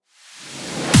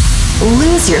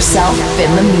Lose yourself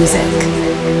in the music.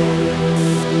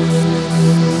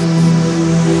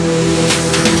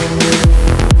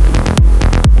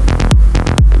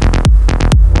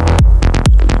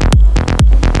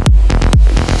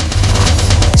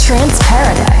 Trance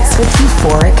Paradise with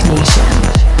Euphoric Nation.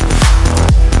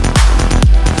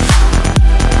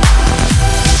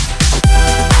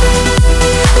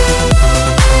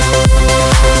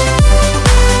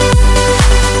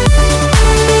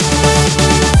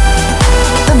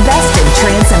 The best in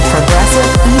trance and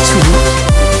progressive each week.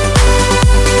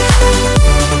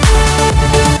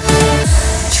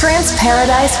 Trance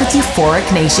Paradise with Euphoric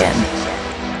Nation.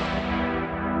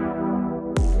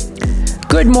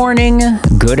 Good morning,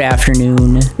 good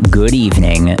afternoon, good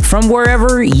evening, from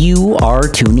wherever you are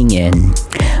tuning in.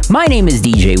 My name is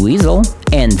DJ Weasel,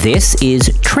 and this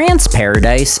is Trance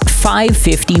Paradise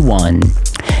 551.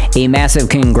 A massive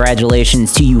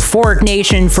congratulations to Euphoric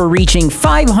Nation for reaching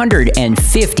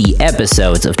 550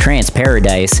 episodes of Trance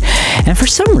Paradise, and for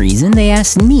some reason they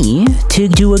asked me to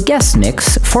do a guest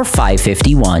mix for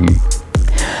 551.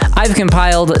 I've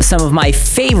compiled some of my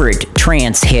favorite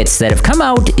trance hits that have come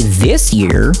out this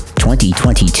year,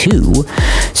 2022,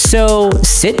 so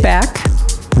sit back,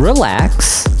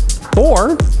 relax,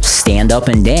 or stand up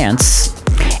and dance,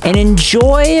 and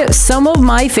enjoy some of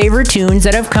my favorite tunes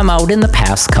that have come out in the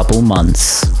past couple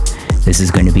months. This is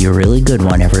going to be a really good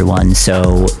one, everyone,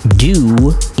 so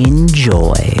do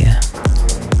enjoy.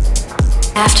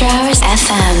 After Hours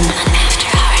FM.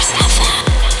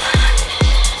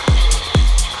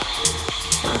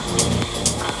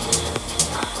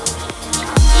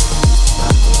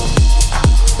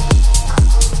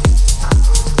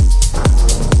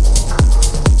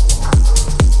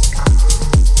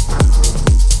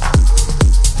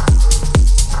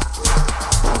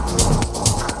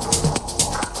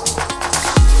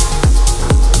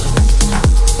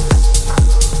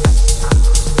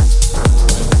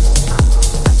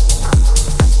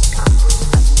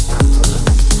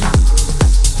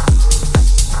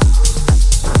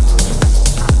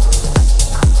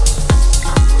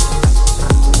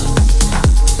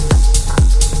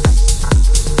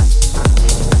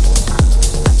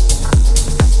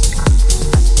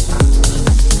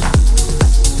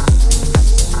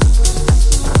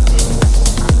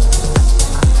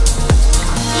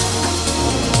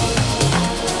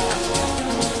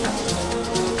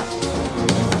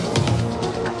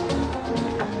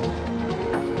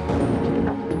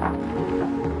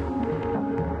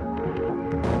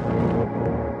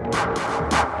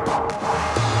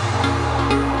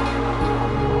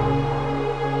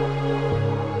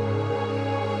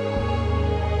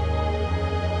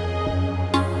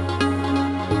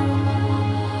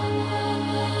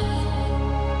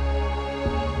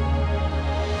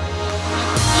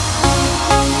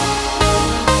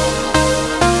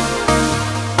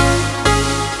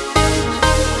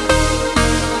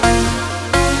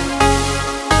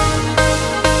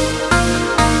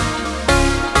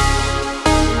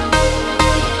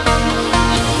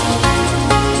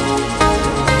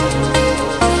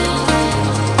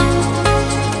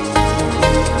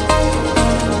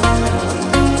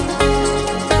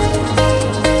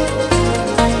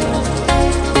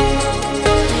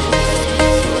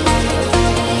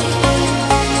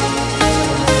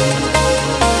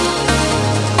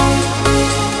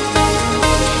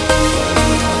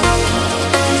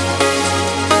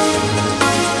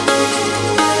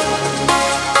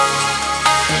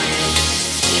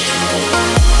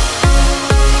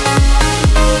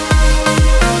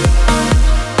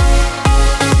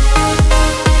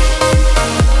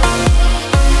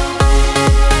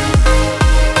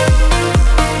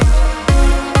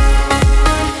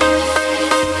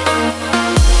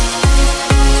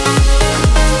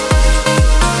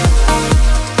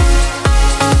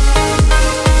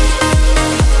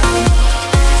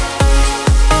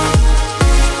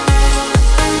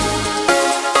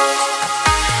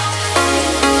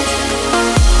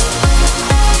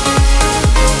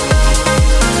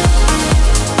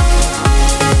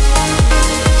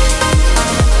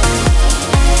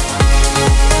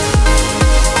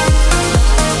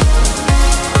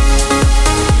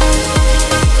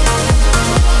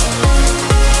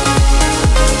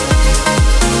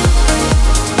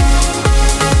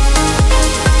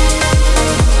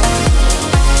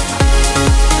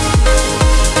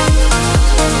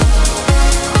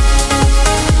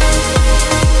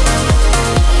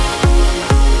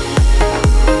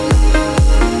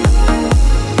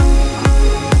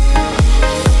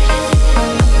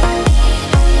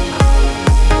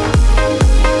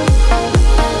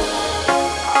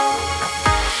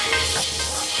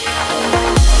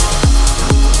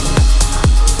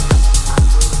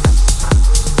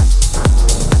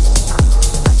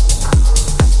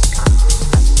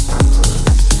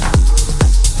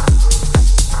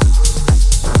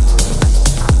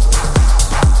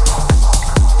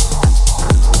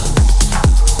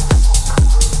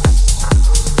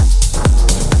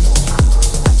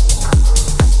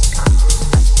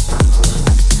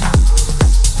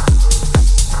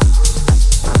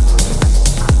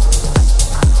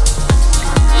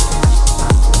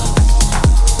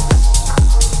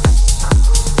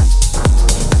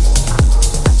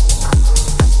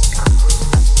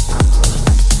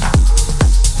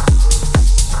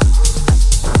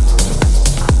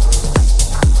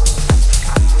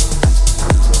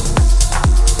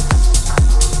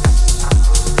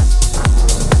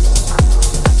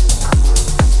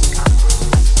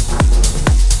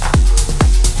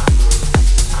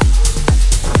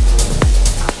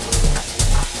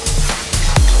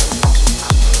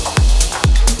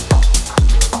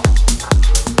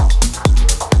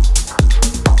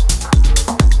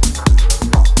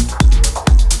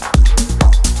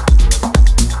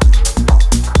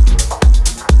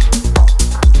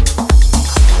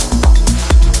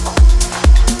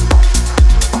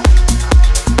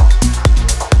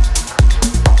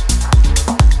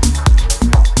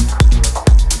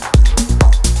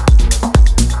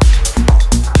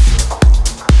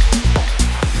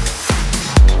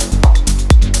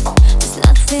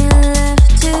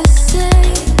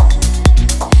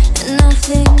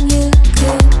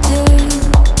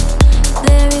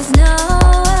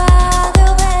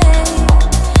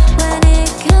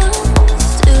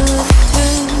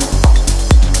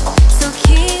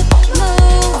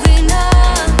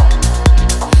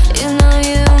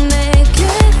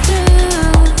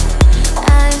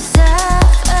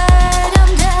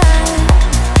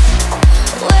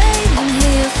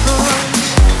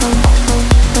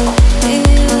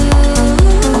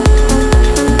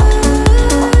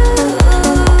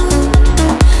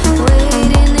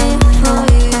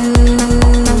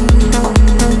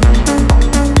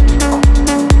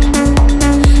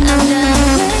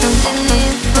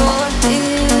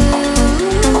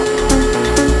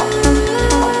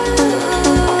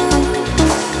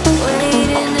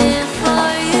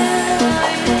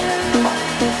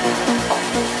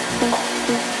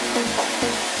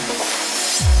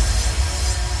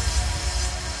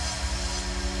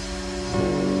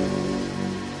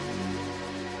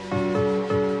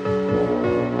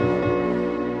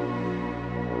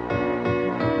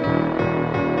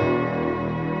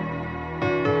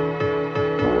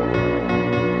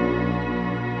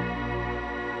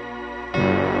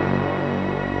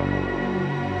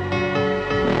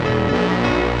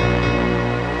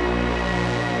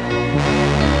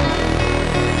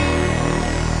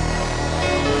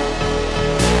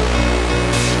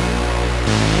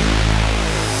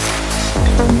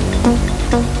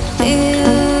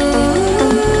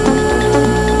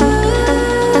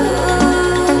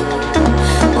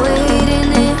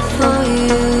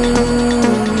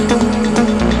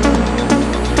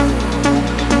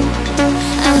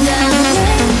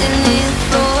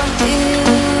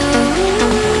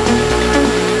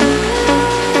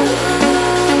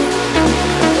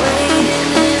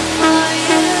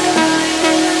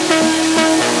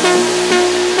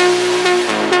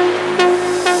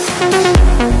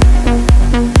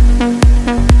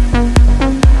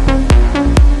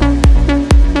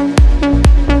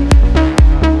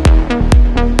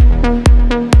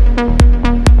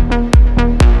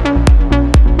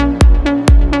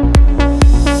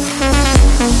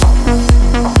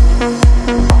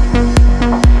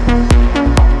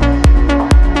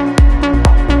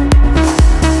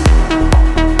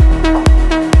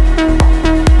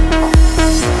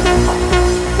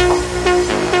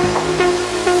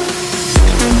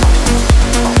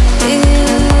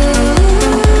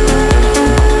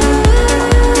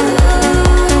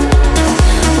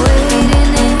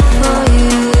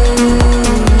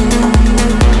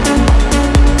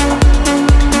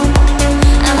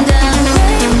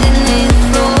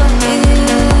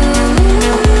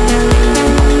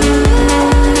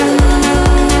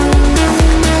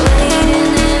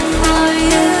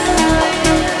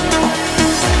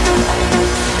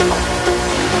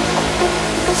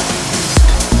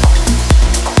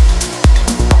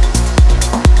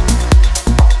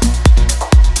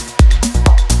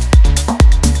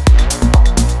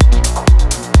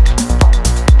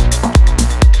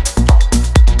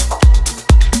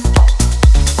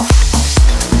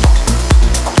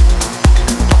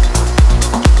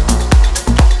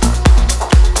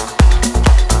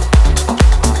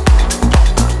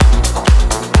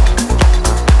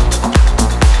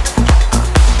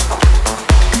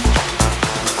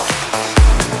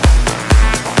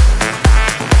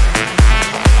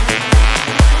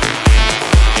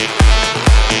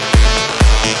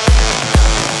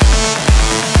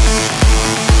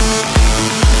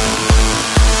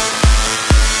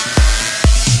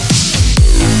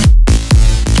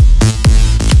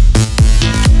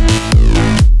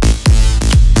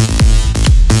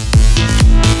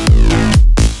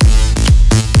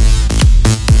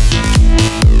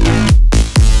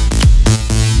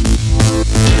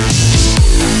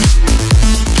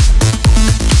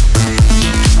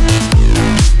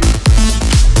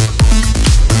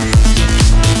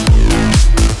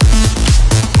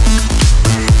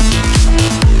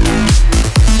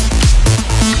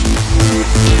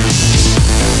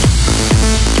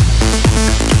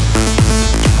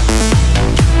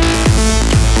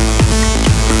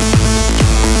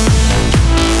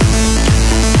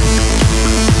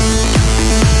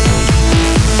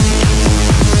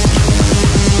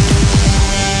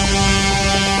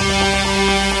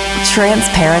 Trance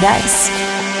Paradise.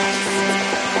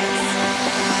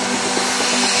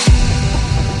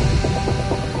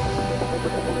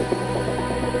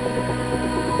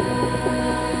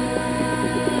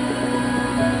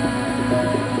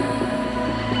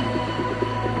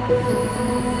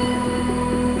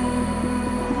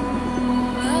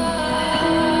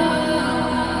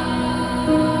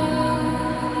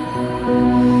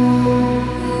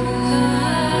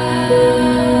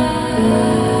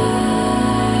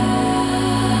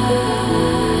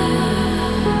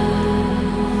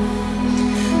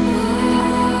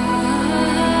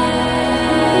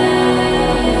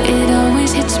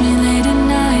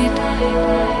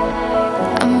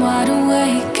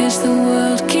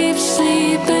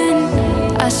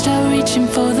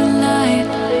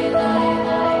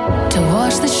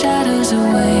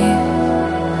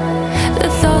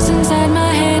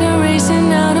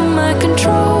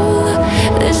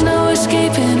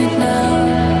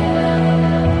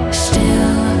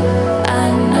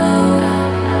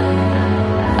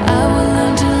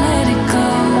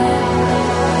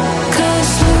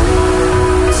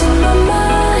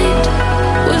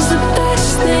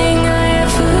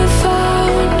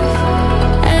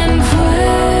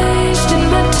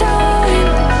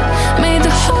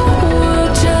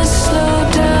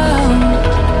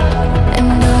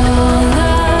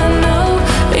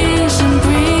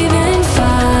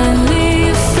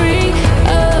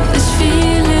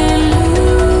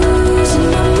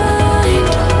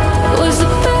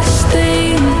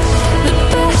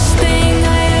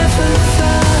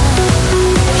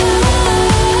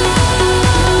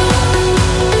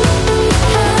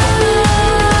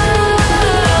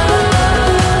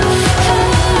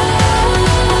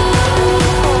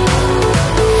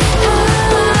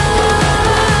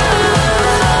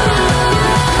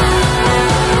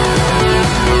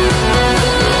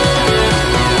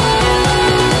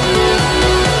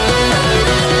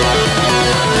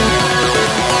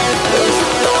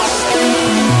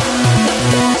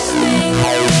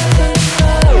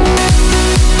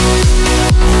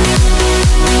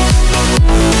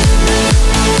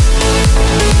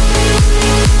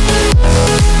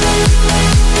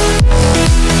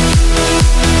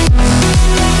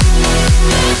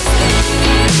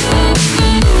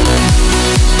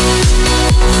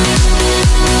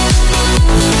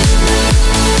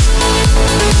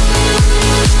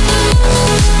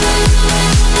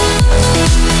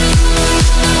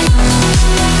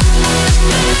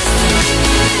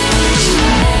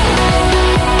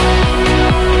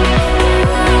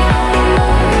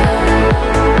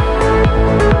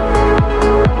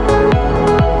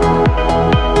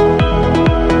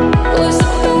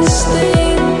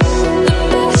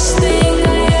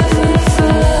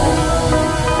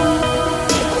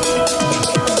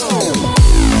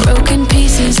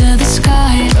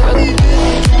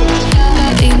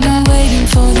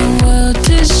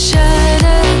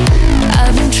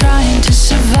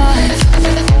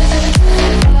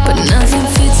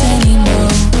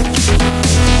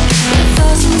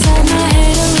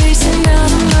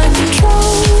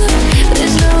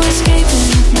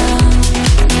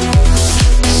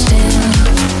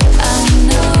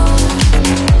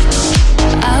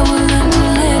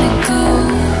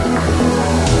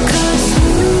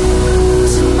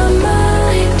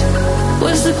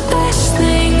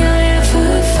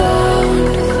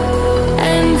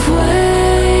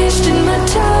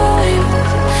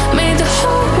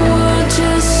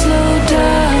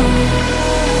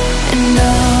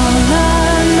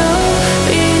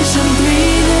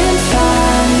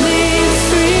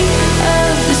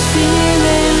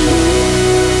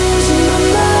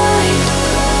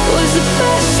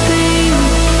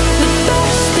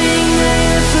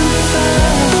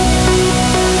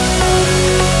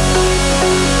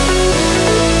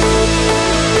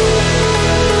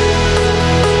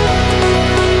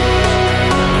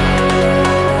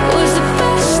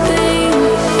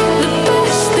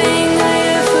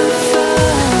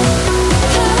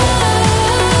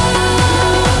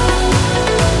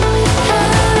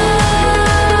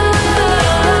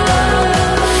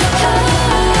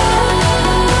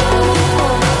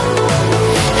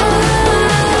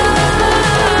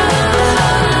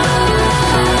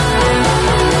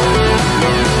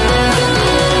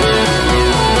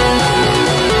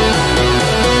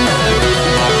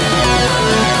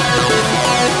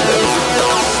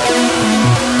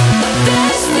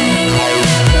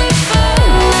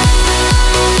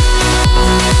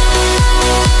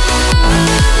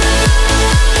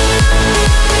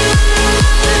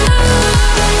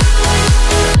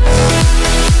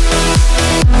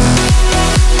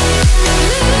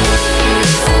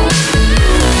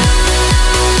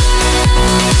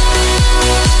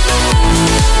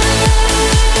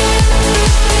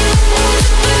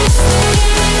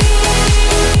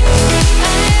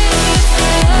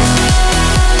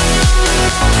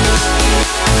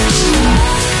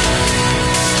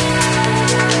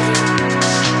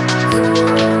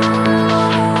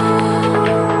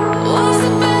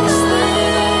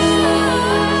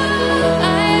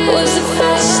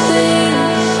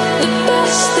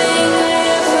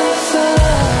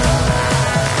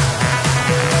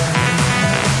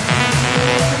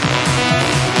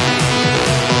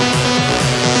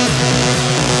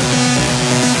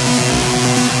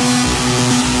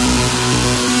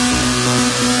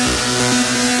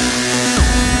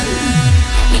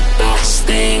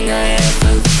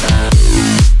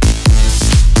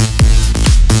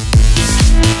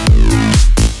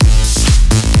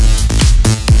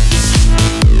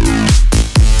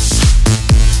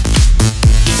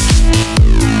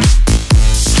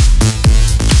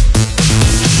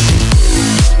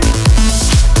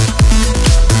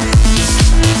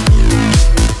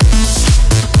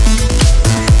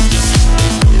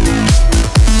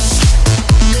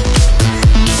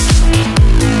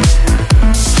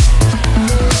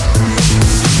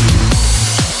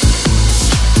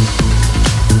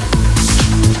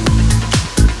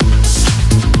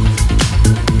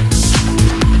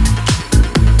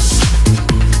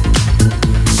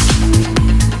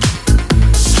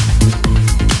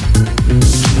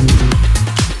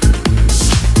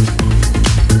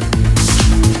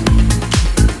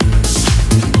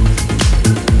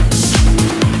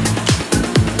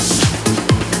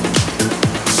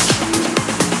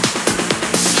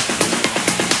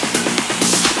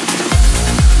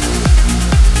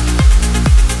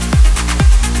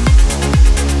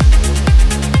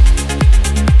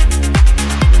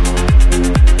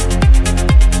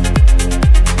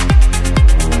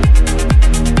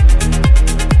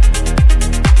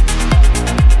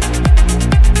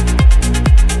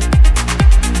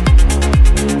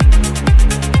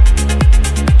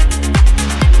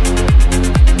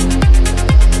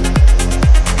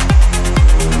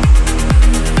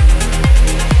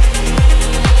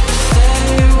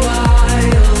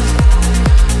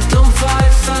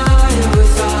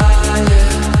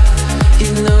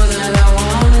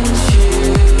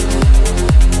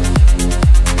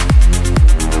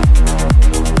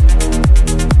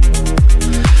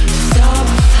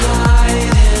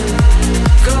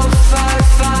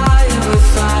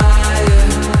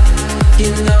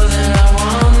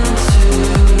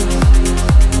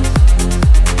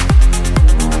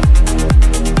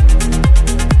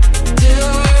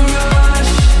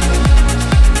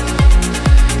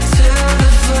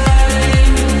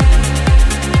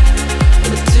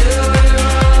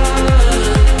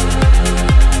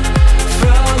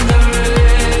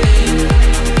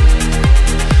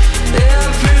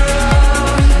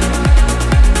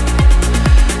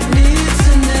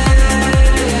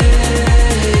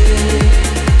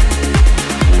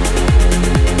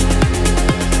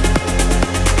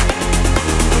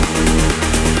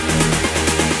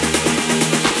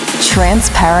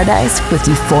 Trance Paradise with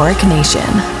Euphoric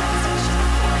Nation.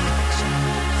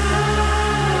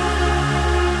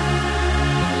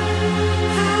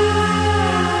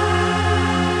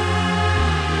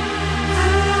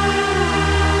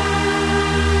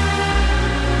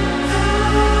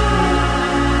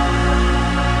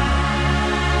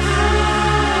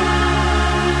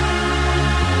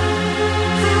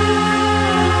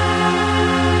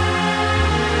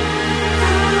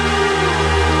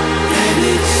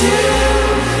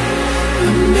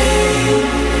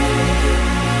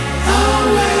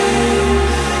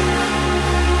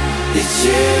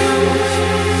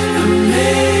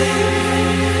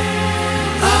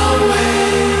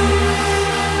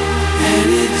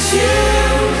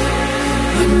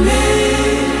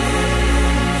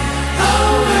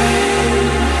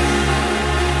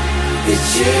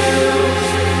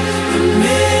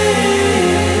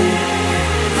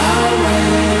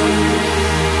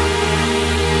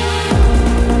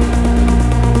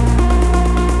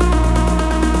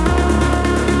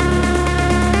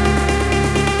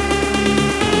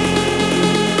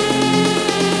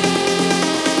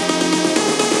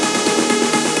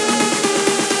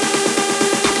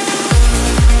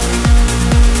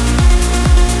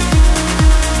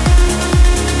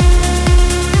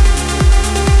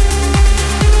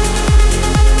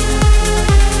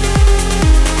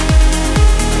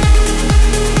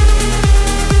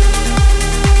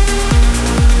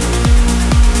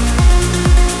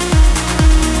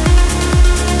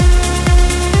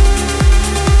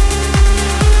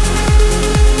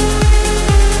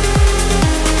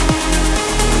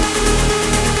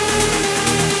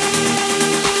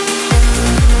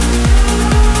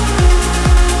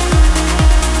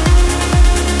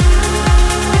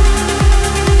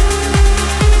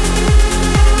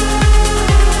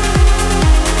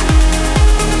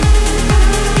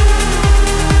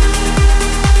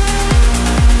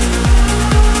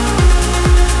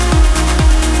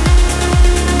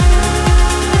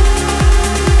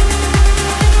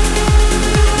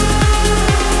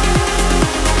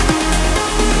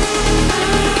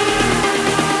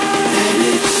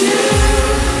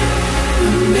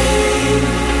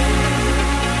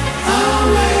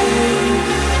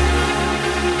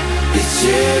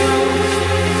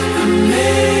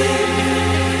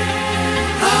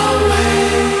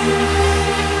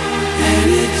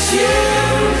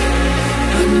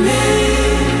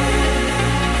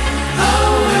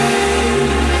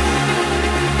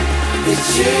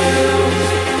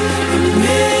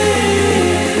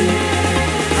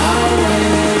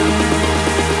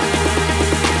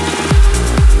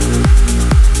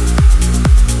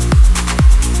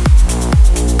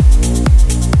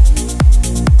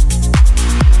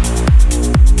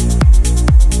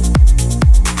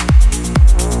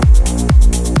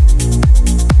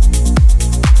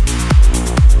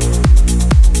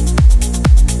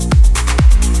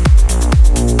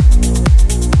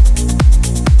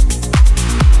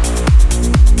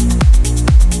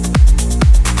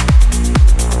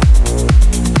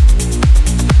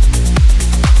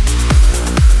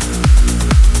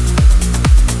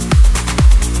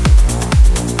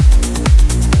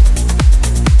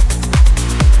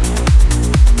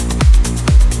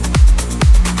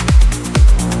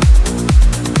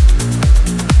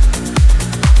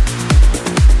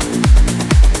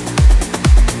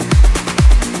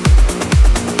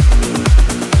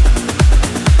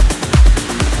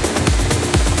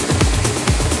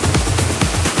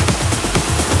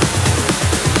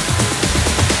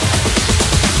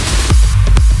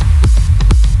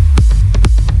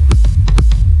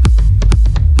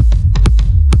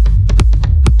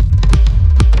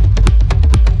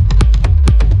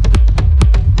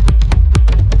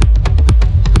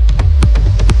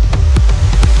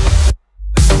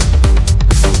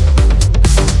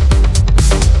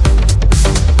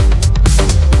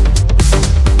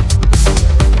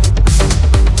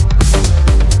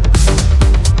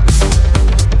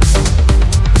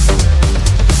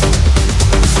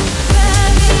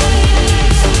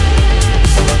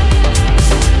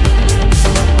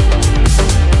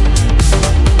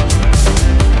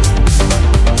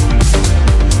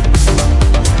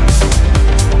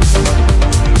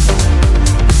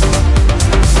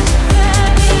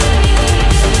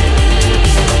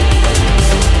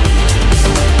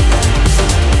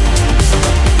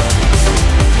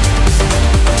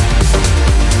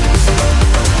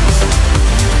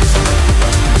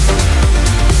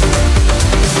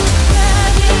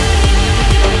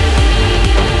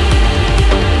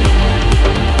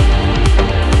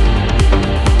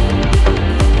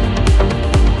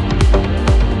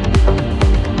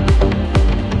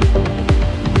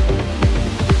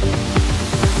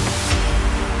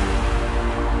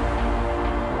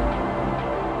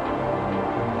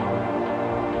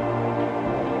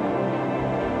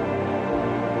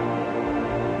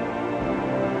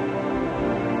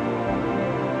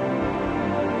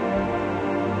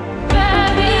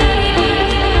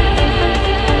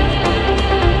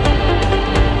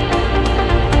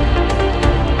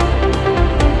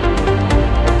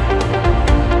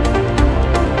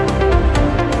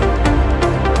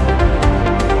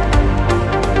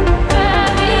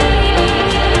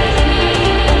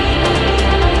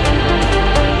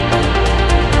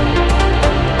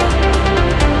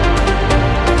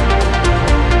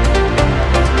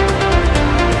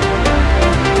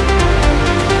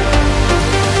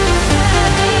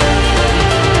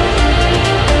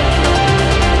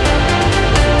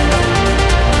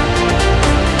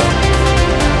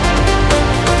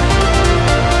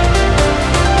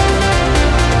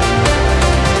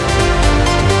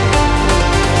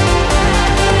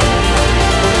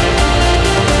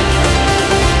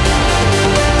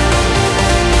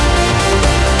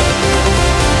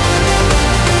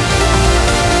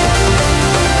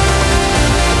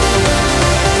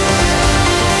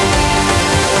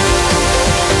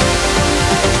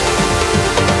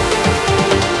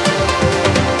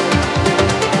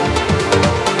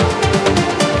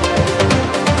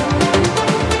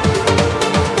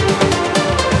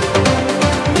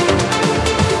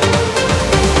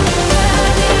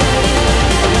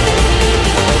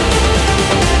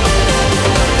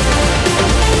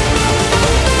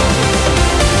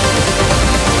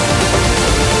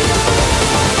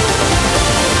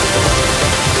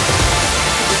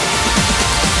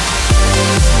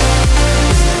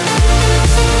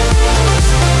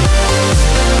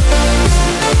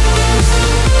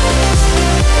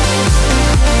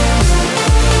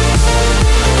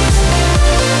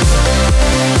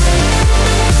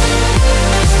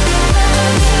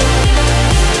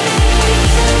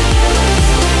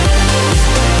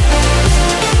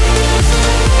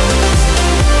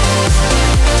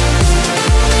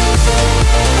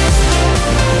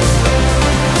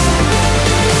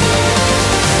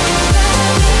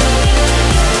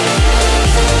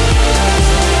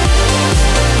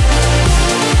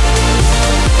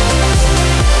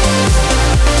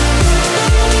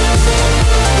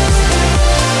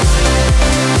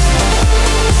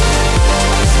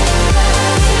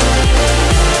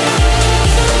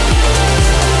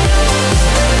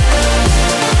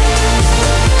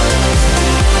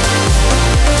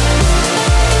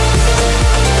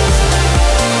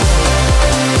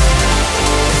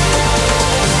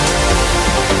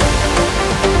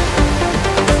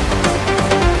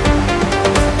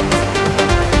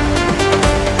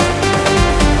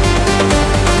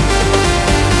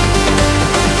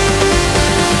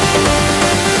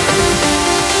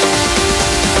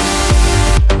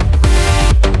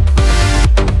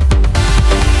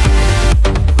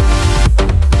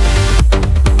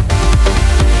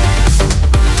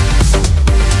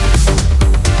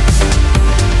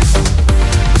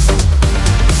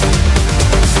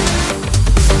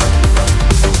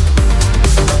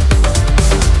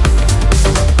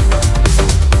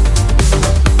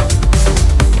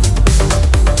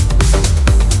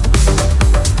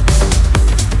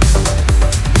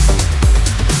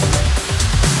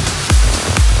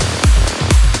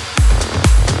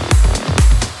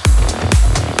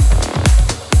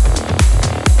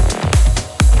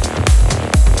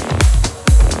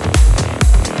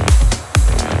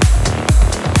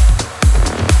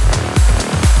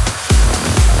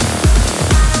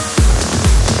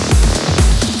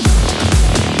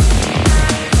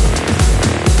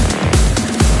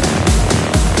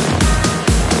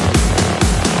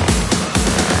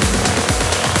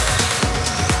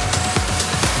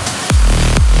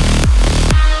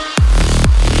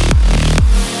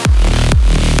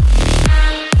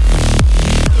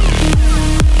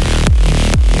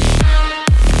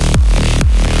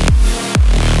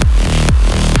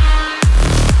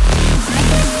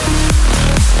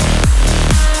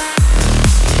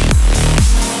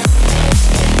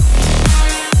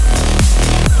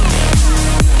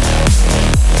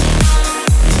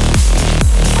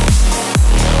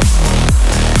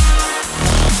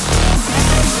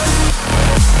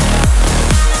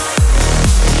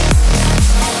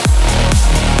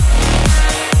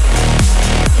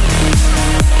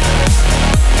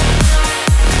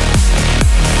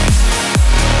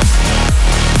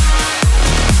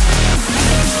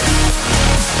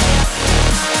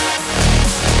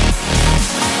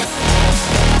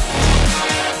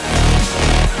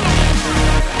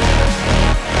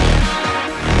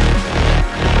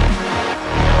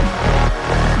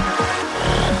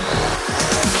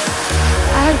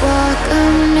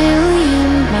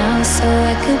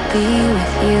 be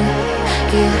with you,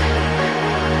 you.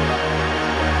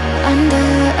 Under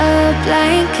a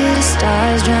blanket of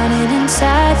stars drowning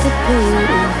inside the blue.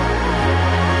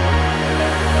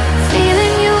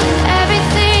 Feeling you,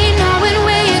 everything, knowing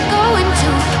where you're going to.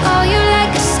 Oh, you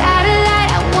like a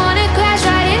satellite, I wanna crash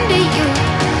right into you.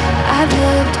 I've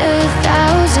lived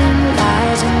 1,000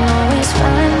 lives and always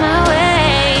find my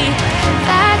way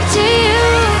back to you.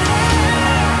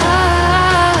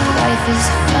 Oh, life is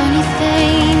a funny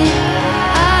thing.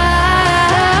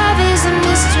 Love is a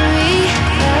mystery.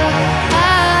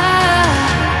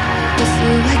 With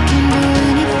you I can do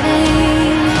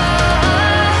anything.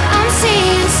 I'm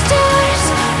seeing stars,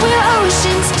 we're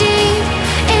oceans deep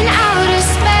in outer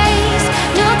space,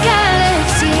 no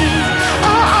galaxy.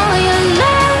 Oh, all your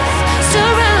love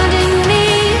surrounding me.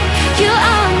 You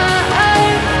are my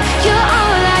earth, you're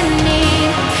all I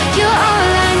need. You're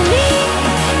all I need.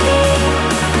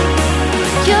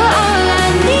 You're all I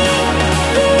need.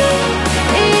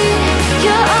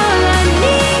 You're all I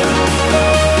need.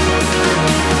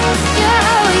 You're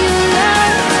all you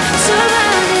love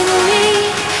surrounding me.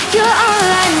 You're all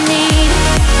I need.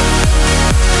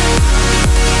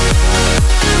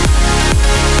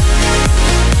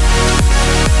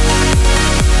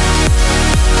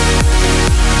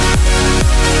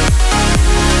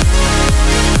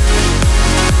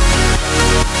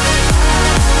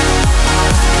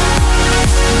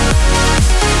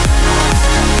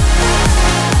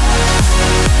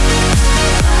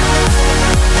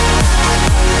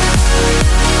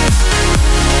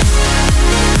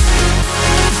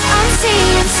 I'm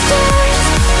seeing stars,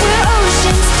 we're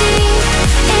oceans deep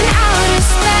in outer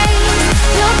space,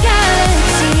 no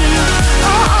galaxy.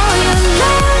 Oh, all your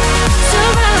love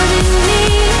surrounding me.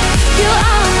 You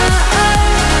are my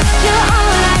earth, you're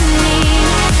all I need.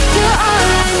 You're all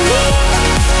I need.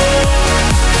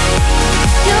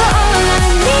 You're all I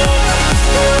need.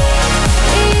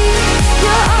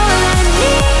 You're all I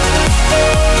need.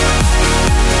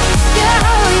 You're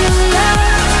all you love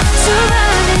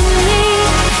surrounding me.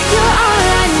 You're all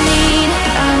I need.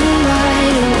 I'm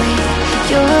wide awake.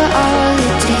 You're all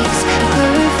it takes.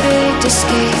 Perfect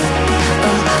escape.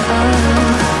 Oh,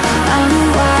 I'm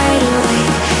wide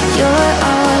awake. You're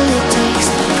all it takes.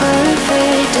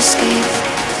 Perfect escape.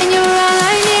 And you're all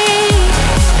I need.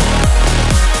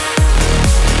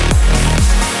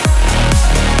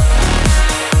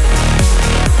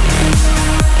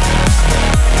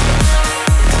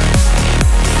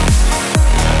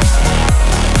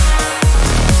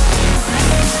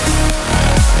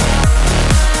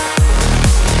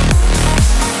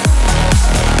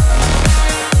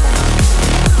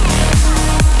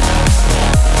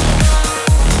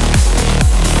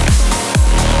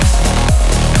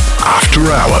 After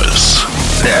Hours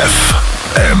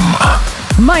FM.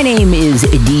 My name is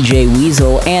DJ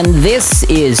Weasel, and this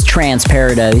is Trance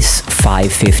Paradise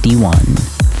 551.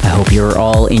 I hope you're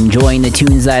all enjoying the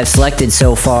tunes I've selected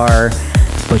so far,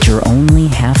 but you're only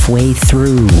halfway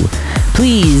through.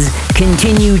 Please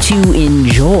continue to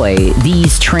enjoy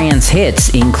these trance hits,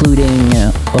 including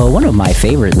one of my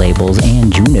favorite labels,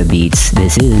 Anjuna Beats.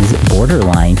 This is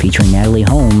Borderline featuring Natalie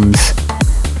Holmes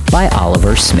by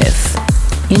Oliver Smith.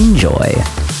 Enjoy.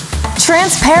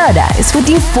 Trance Paradise with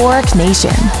Euphoric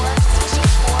Nation.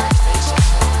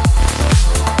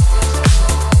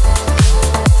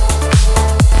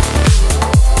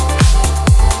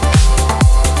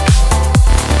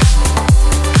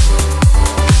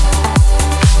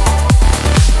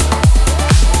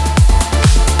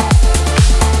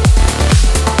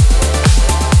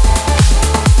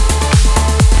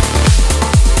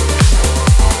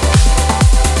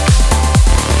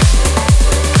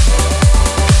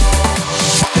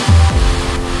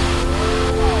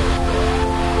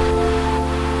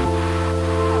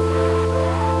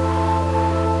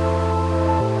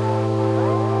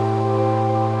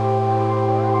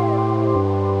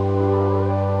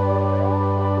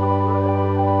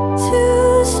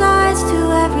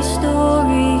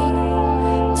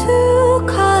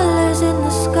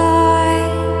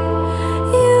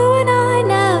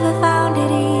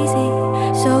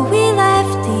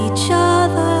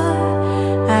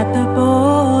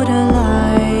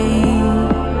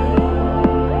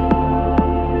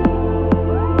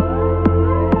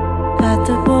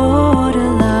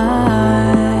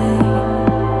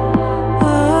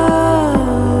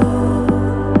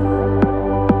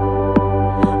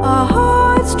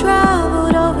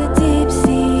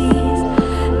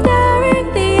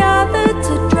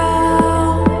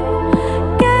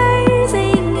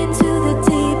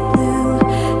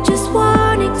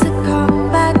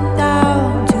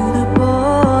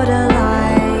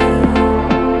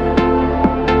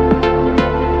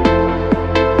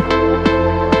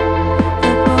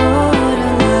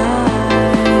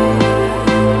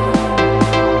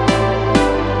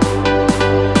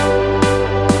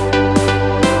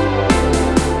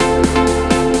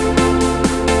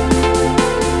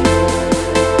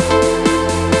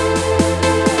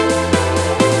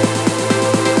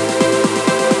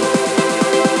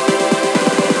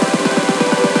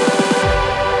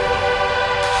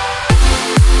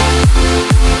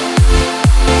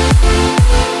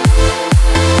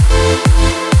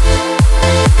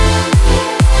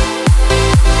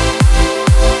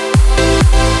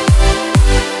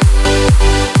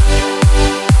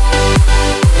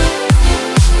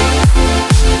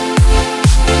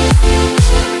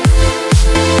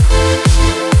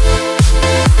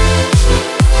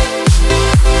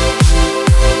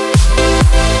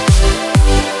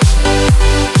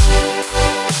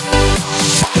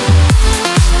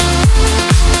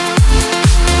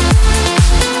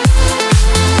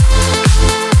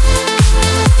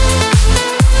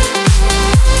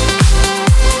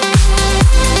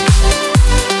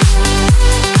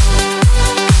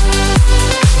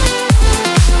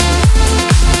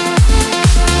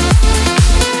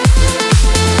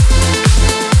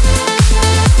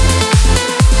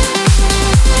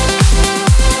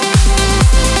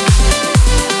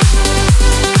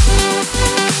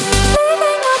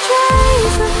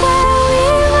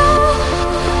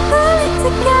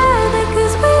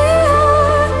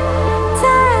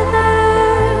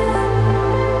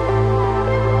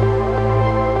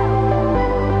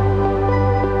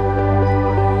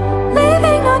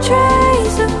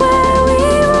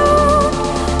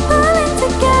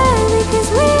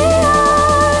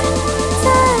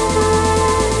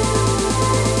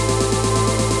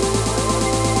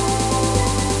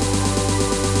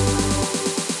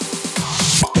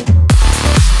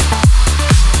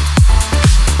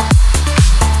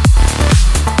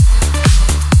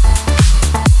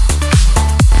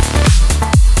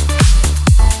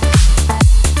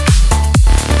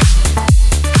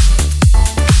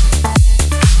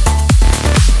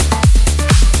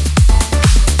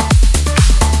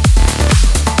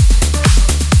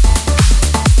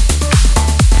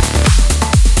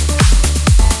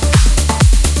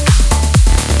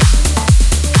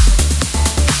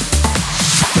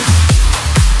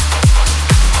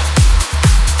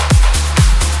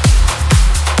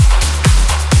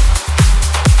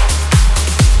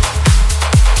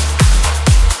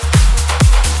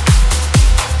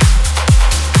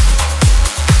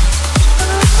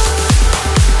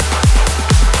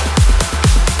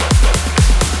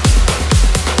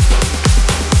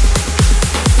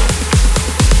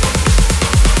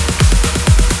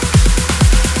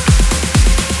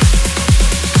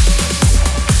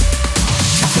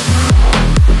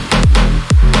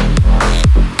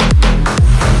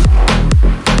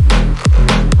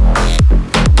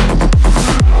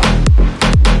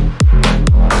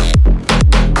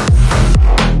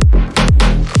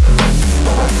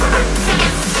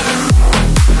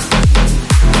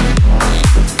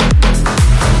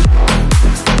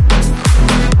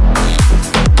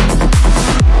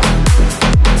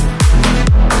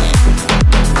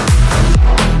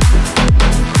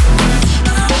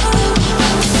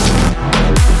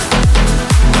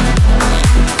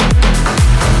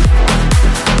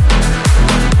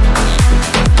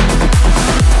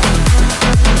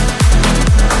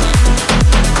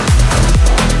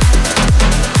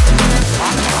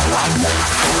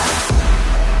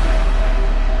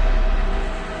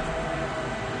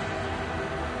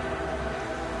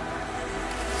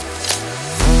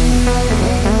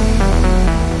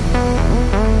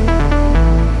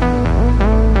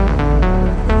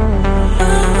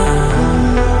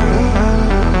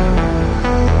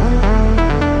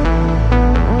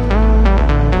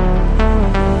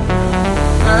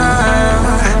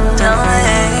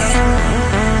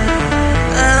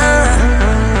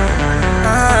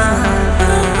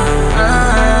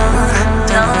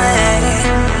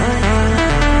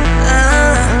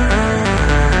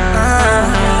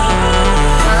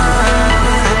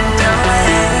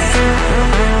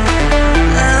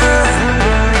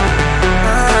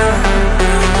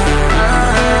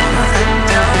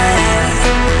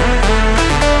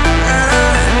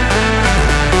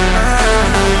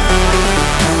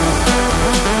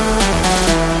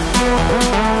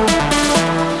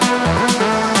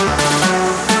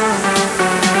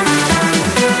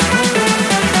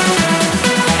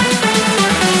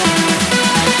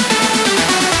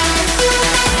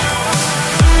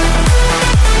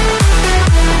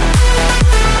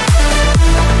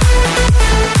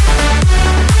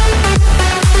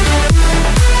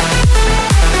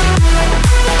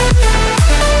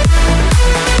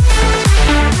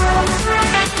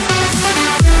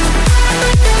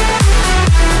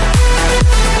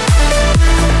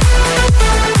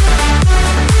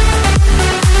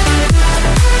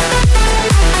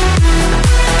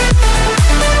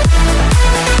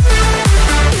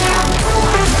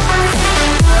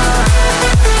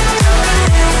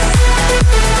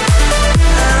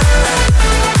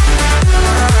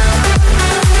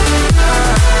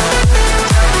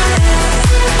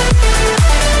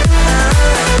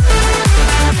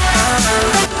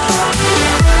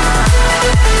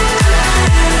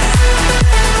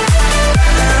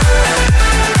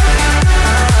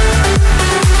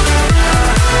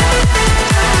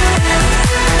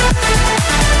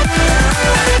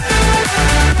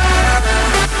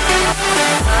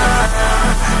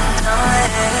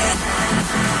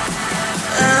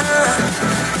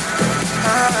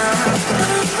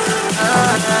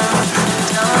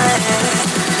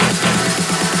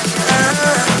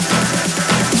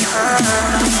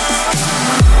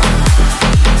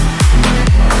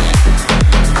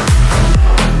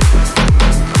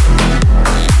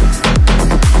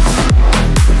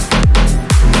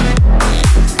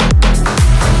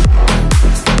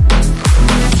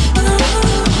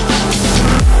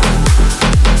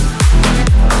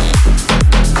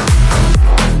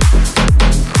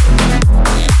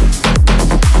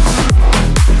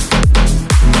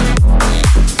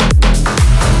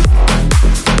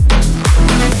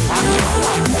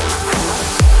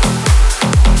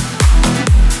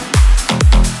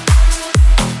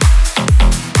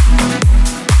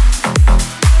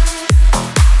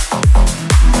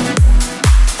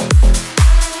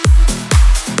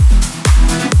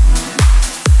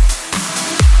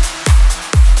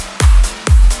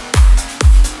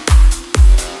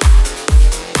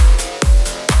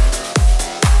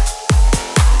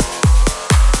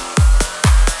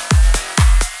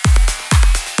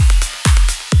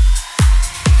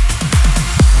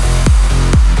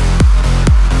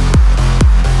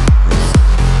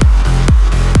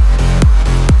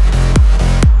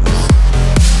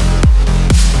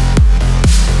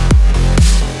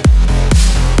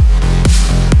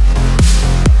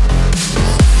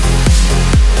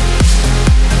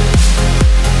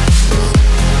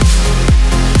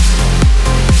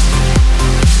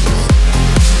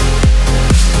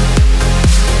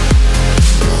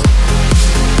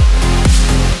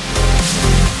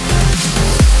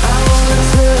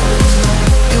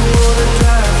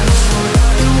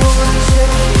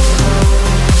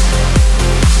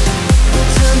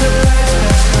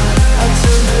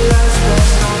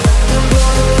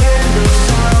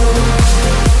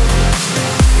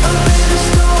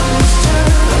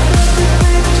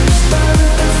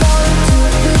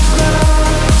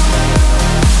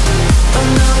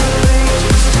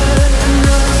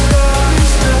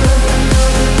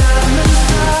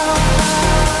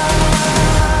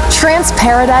 House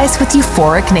Paradise with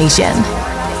Euphoric Nation.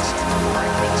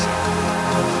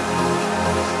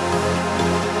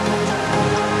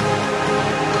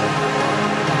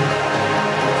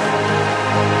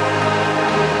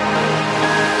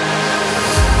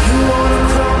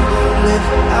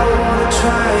 I wanna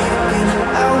try again,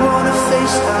 I wanna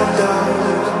face our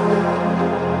doubts.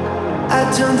 I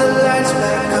turn the lights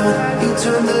back on, you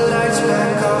turn the lights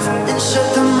back off, and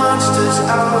shut the monsters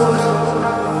out.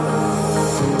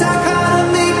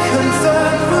 Dichotomy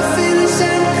confirmed, we're feelings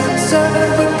and concern,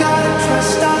 we gotta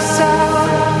trust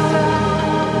ourselves.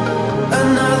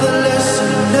 Another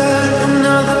lesson learned,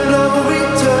 another blow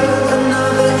returned,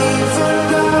 another even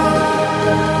round.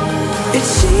 It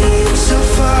seems so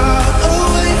far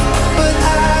away, but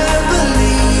I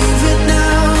believe it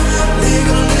now. We're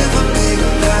gonna live a big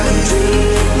life,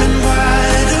 dreaming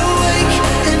wide awake,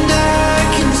 and I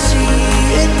can see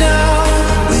it now.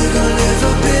 We're gonna live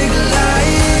a big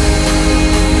life.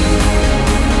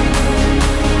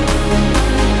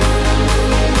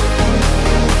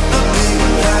 A big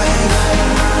life.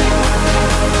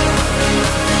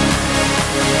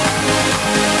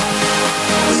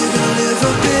 We're gonna live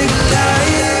a big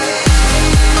life.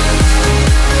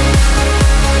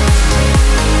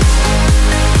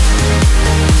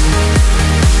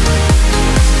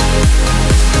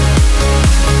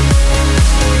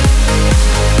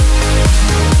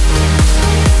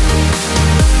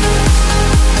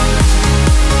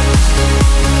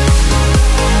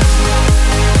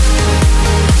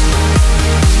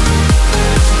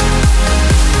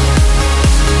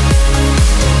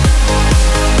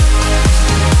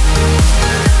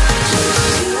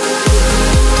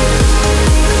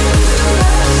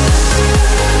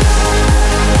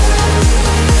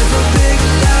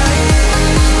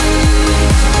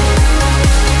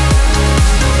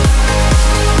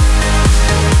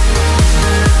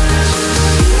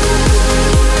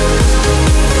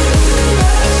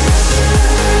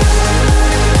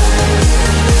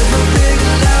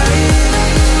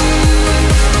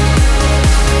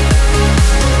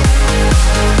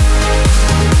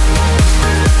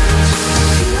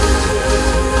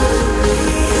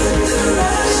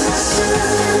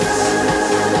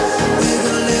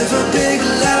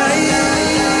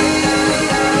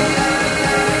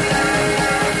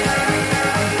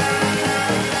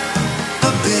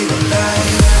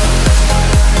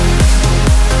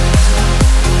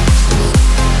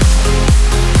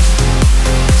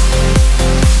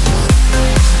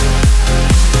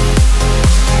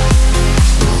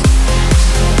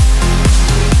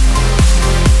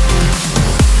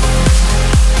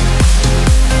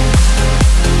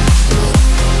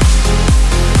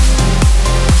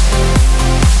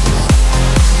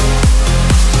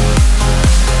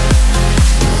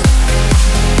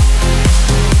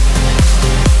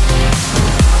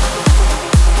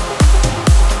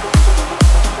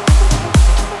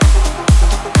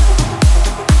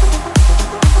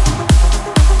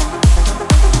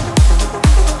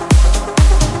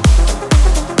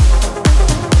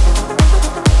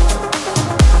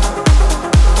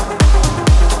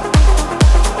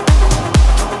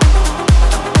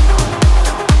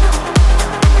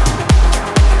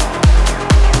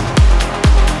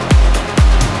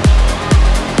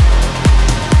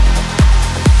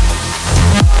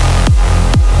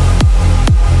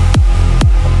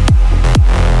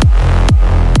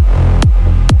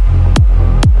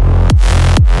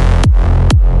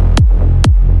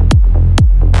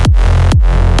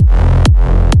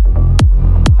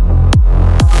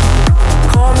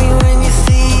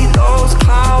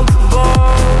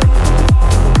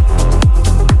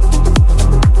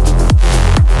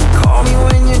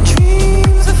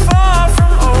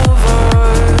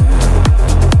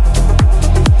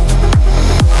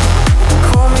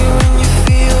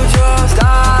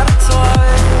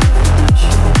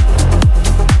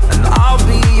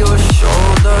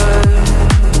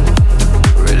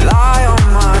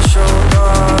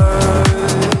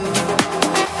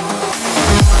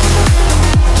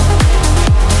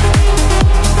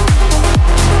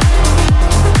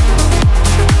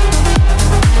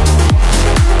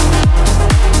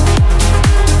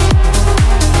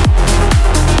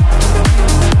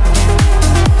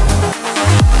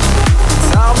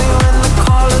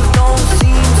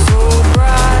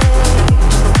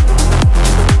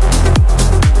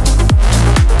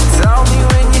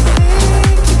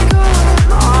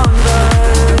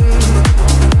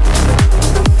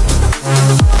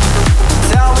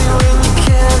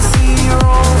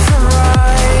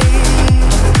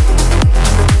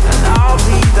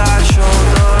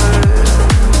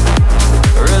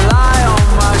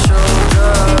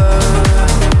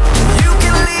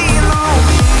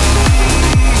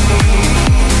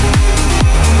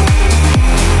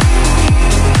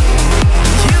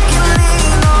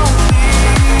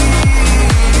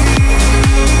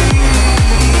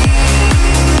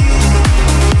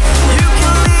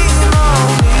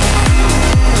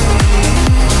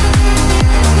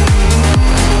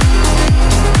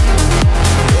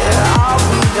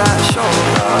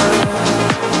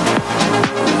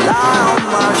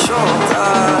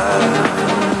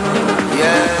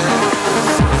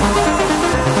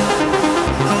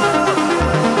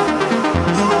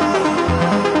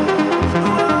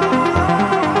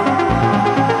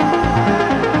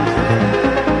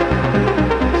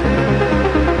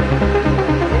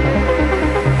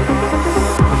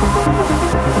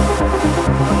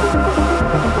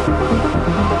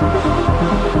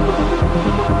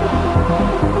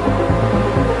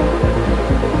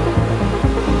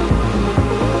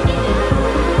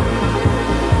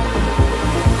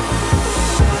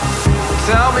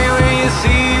 Tell me when you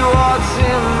see what's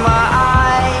in my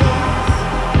eyes.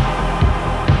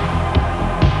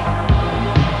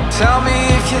 Tell me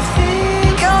if you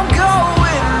think I'm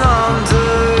going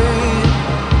under.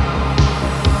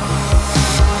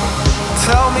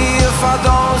 Tell me if I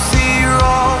don't see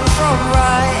wrong from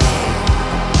right.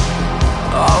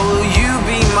 Or will you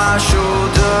be my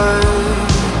shoulder?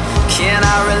 Can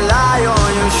I rely on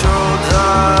your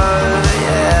shoulder?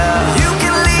 Yeah. You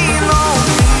can lean on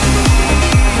me.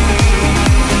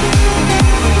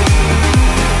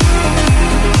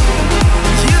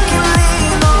 You can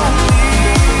lean on me.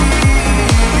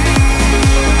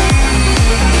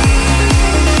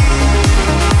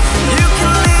 You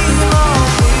can lean on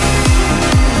me.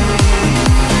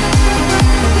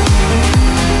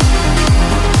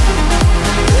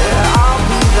 Yeah, I'll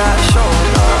be that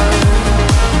shoulder.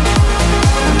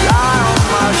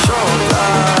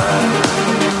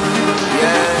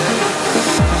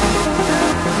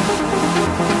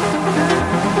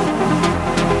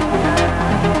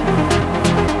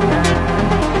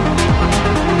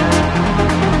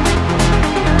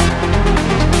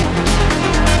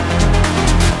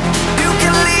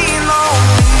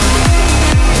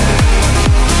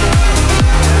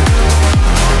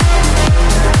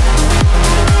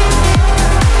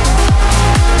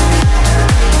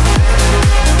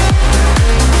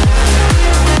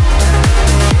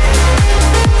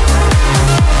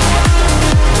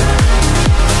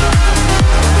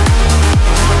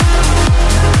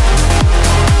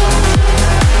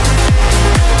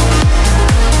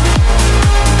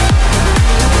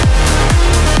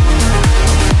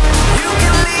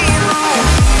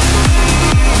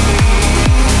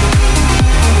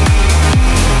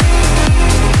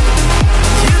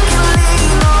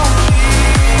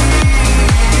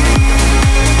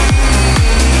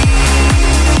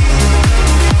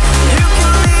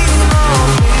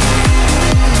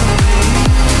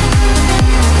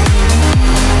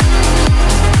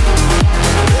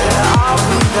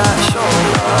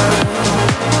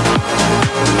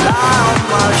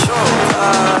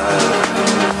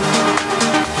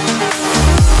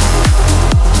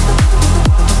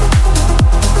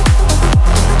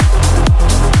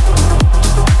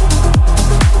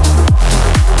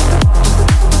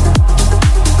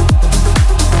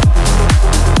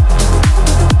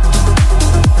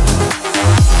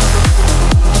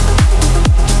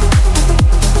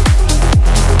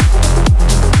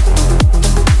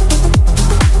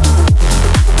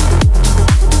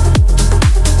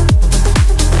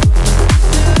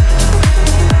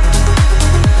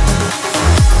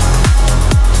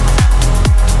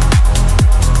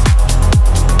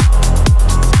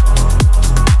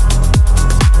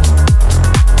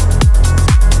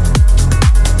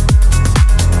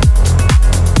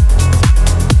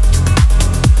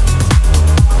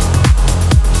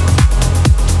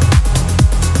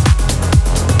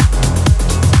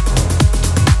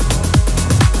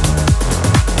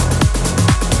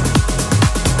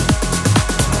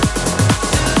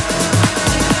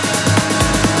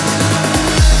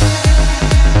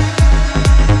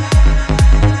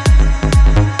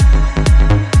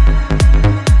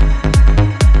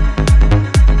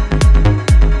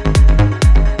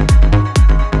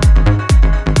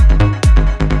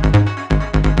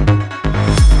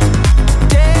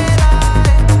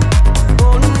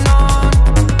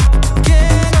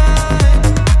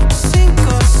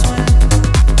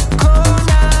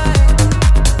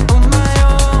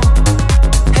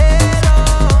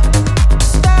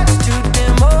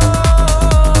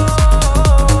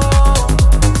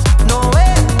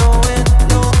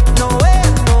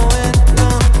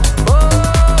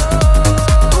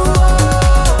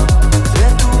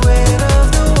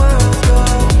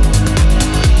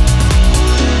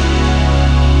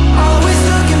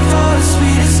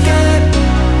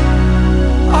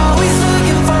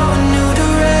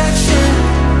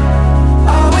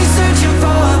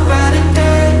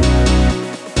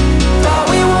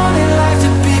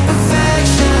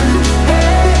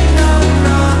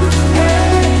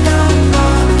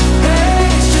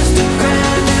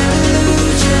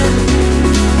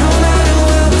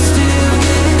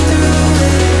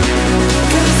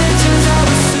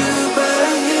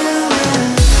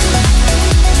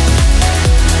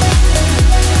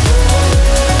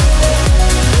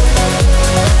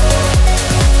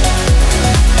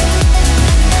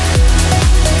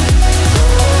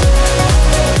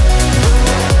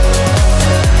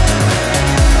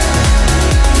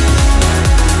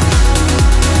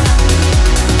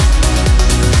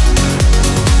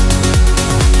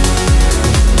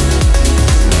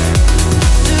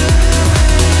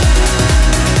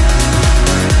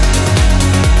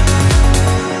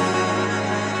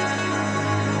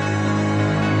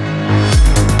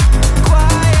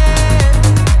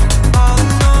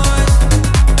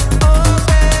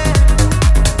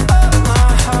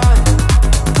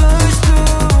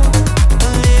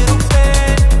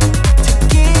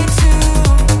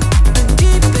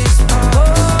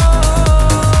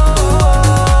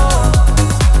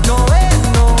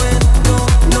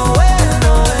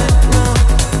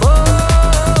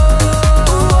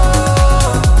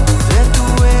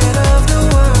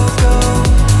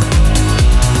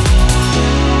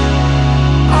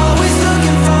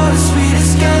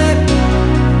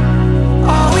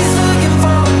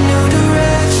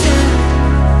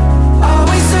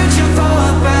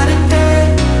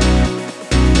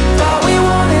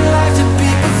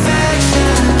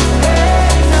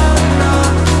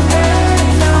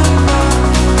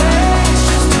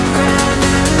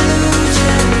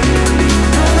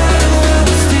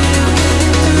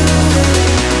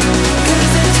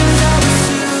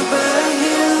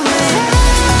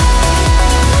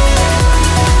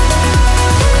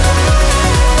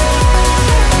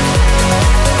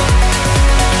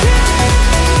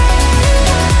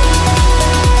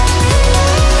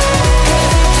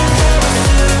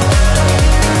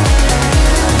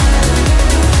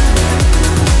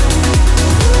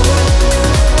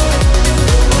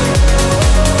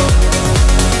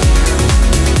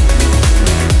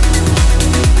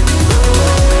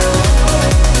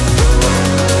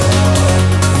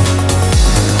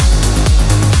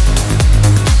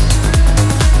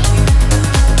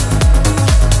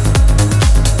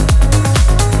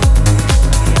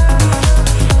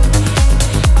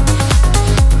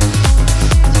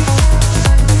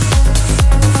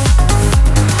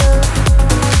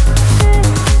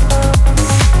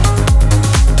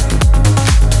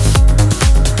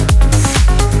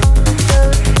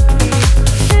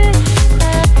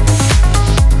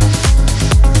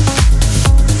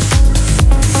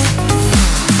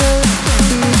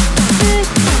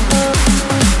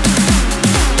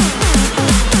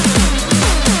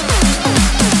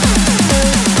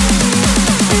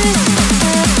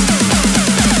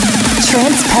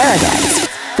 Trance Paradise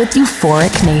with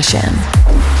Euphoric Nation.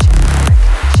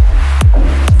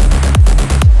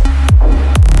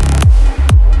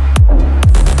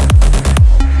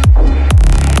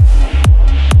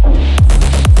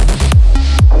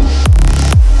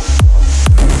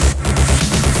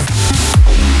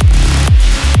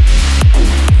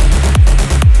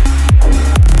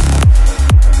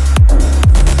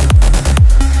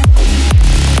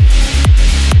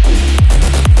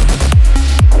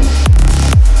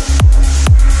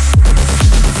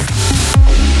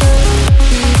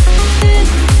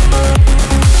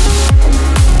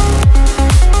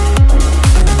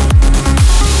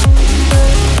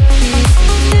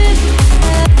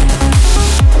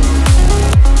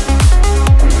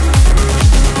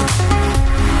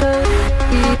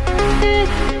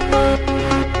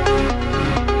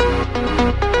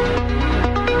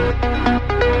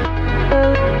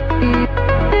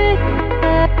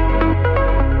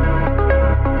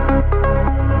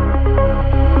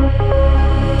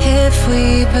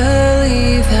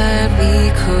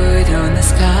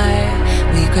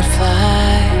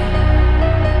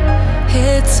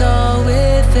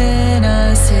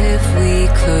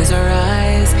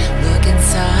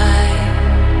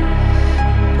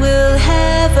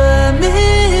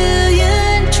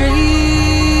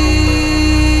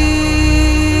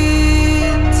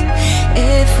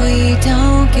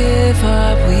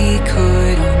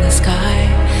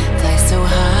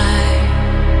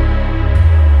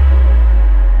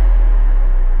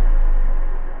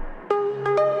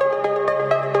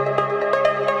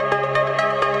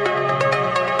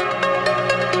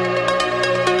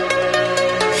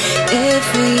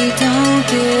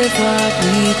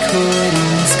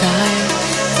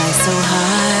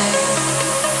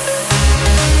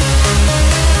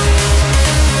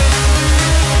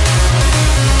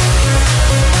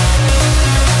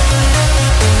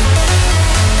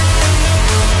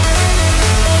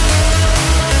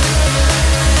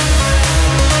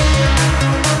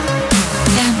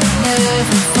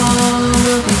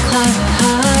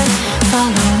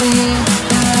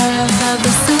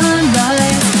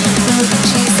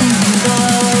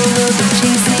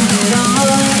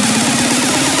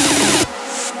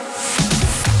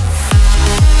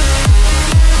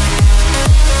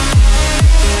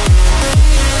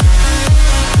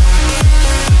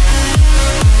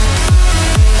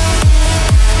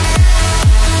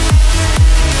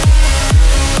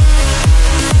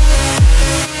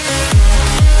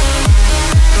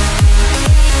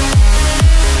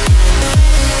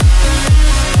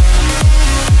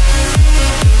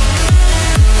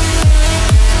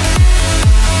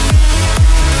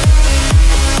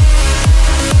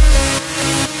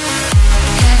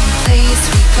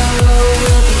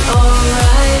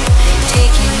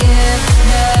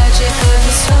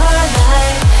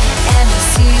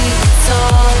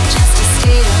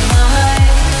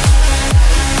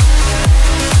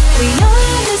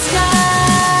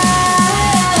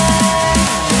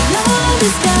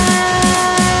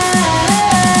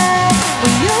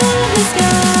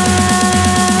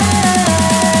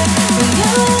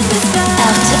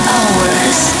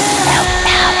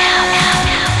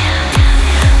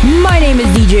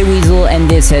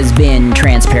 Has been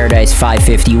Trance Paradise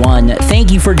 551.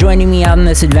 Thank you for joining me on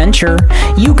this adventure.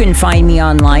 You can find me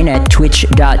online at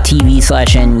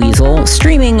twitch.tv/nweasel,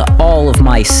 streaming all of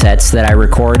my sets that I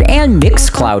record, and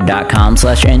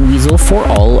mixcloud.com/nweasel for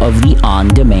all of the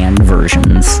on-demand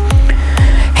versions.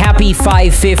 Happy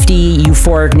 550,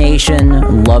 Euphoric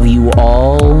Nation. Love you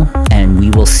all, and we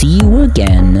will see you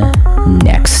again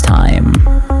next time.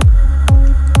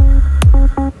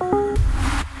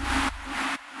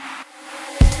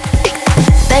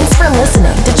 Thanks for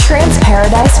listening to Trance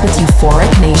Paradise with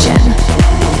Euphoric Nation.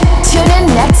 Tune in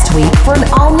next week for an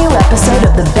all-new episode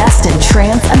of the best in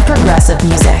trance and progressive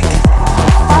music.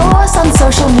 Follow us on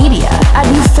social media at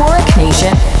Euphoric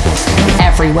Nation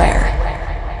everywhere.